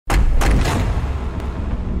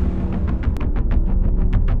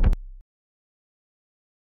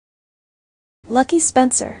Lucky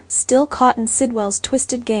Spencer, still caught in Sidwell's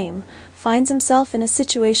twisted game, finds himself in a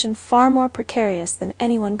situation far more precarious than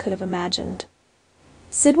anyone could have imagined.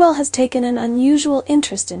 Sidwell has taken an unusual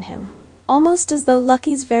interest in him, almost as though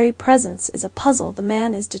Lucky's very presence is a puzzle the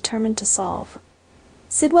man is determined to solve.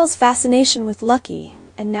 Sidwell's fascination with Lucky,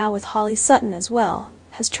 and now with Holly Sutton as well,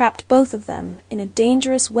 has trapped both of them in a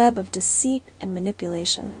dangerous web of deceit and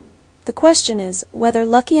manipulation. The question is whether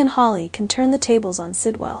Lucky and Holly can turn the tables on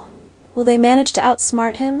Sidwell. Will they manage to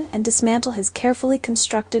outsmart him and dismantle his carefully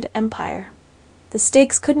constructed empire? The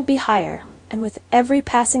stakes couldn't be higher, and with every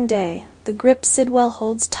passing day, the grip Sidwell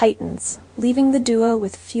holds tightens, leaving the duo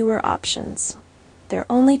with fewer options. Their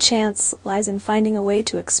only chance lies in finding a way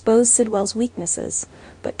to expose Sidwell's weaknesses,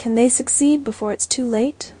 but can they succeed before it's too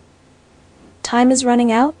late? Time is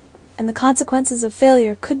running out, and the consequences of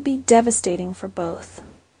failure could be devastating for both.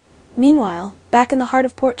 Meanwhile, back in the heart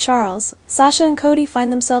of Port Charles, Sasha and Cody find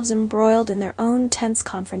themselves embroiled in their own tense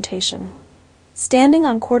confrontation. Standing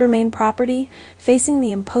on Quartermaine property, facing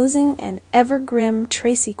the imposing and ever-grim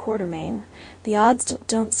Tracy Quartermaine, the odds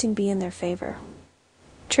don't seem to be in their favor.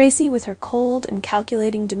 Tracy, with her cold and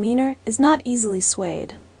calculating demeanor, is not easily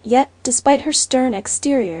swayed. Yet, despite her stern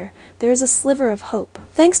exterior, there is a sliver of hope.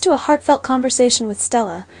 Thanks to a heartfelt conversation with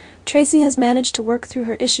Stella, Tracy has managed to work through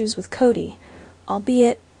her issues with Cody,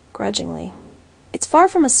 albeit grudgingly. It's far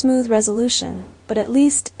from a smooth resolution, but at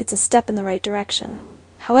least it's a step in the right direction.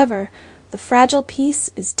 However, the fragile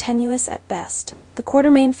peace is tenuous at best. The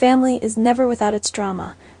Quartermaine family is never without its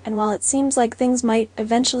drama, and while it seems like things might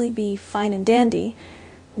eventually be fine and dandy,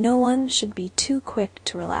 no one should be too quick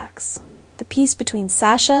to relax. The peace between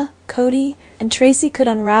Sasha, Cody, and Tracy could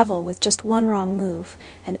unravel with just one wrong move,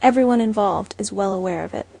 and everyone involved is well aware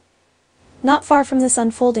of it. Not far from this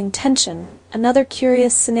unfolding tension, another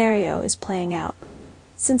curious scenario is playing out.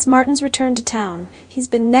 Since Martin's return to town, he's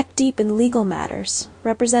been neck-deep in legal matters,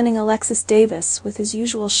 representing Alexis Davis with his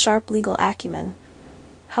usual sharp legal acumen.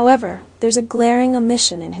 However, there's a glaring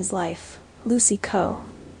omission in his life: Lucy Coe.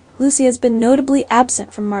 Lucy has been notably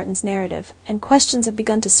absent from Martin's narrative, and questions have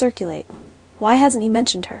begun to circulate. Why hasn't he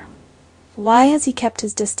mentioned her? Why has he kept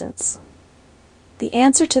his distance? The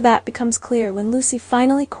answer to that becomes clear when Lucy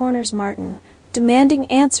finally corners Martin, demanding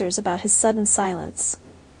answers about his sudden silence.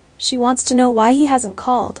 She wants to know why he hasn't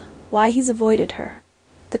called, why he's avoided her.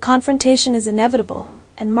 The confrontation is inevitable,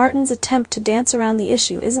 and Martin's attempt to dance around the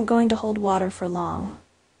issue isn't going to hold water for long.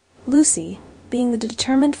 Lucy, being the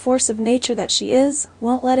determined force of nature that she is,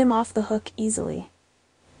 won't let him off the hook easily.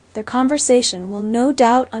 Their conversation will no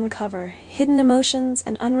doubt uncover hidden emotions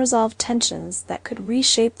and unresolved tensions that could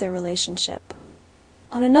reshape their relationship.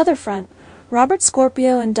 On another front, Robert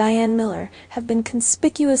Scorpio and Diane Miller have been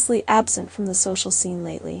conspicuously absent from the social scene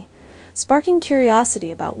lately, sparking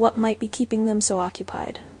curiosity about what might be keeping them so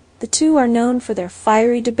occupied. The two are known for their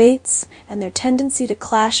fiery debates and their tendency to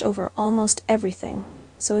clash over almost everything,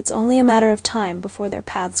 so it's only a matter of time before their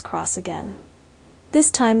paths cross again.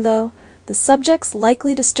 This time, though, the subjects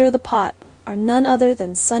likely to stir the pot are none other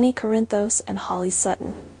than Sonny Corinthos and Holly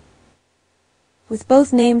Sutton. With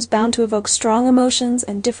both names bound to evoke strong emotions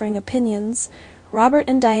and differing opinions, Robert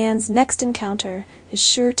and Diane's next encounter is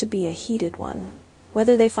sure to be a heated one.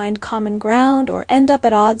 Whether they find common ground or end up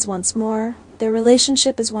at odds once more, their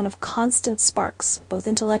relationship is one of constant sparks, both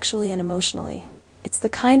intellectually and emotionally. It's the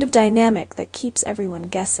kind of dynamic that keeps everyone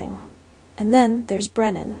guessing. And then there's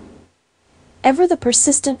Brennan. Ever the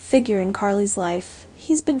persistent figure in Carly's life,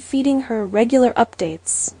 he's been feeding her regular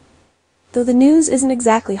updates. Though the news isn't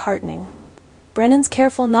exactly heartening, Brennan's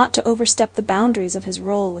careful not to overstep the boundaries of his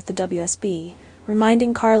role with the WSB,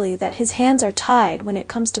 reminding Carly that his hands are tied when it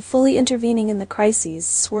comes to fully intervening in the crises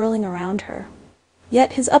swirling around her.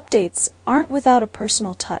 Yet his updates aren't without a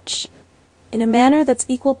personal touch. In a manner that's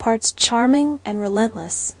equal parts charming and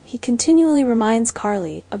relentless, he continually reminds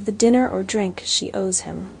Carly of the dinner or drink she owes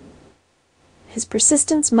him. His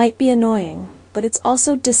persistence might be annoying, but it's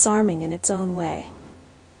also disarming in its own way.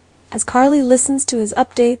 As Carly listens to his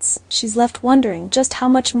updates, she's left wondering just how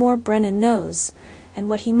much more Brennan knows, and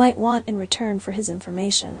what he might want in return for his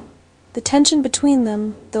information. The tension between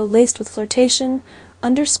them, though laced with flirtation,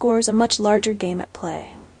 underscores a much larger game at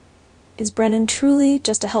play. Is Brennan truly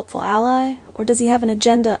just a helpful ally, or does he have an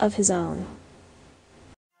agenda of his own?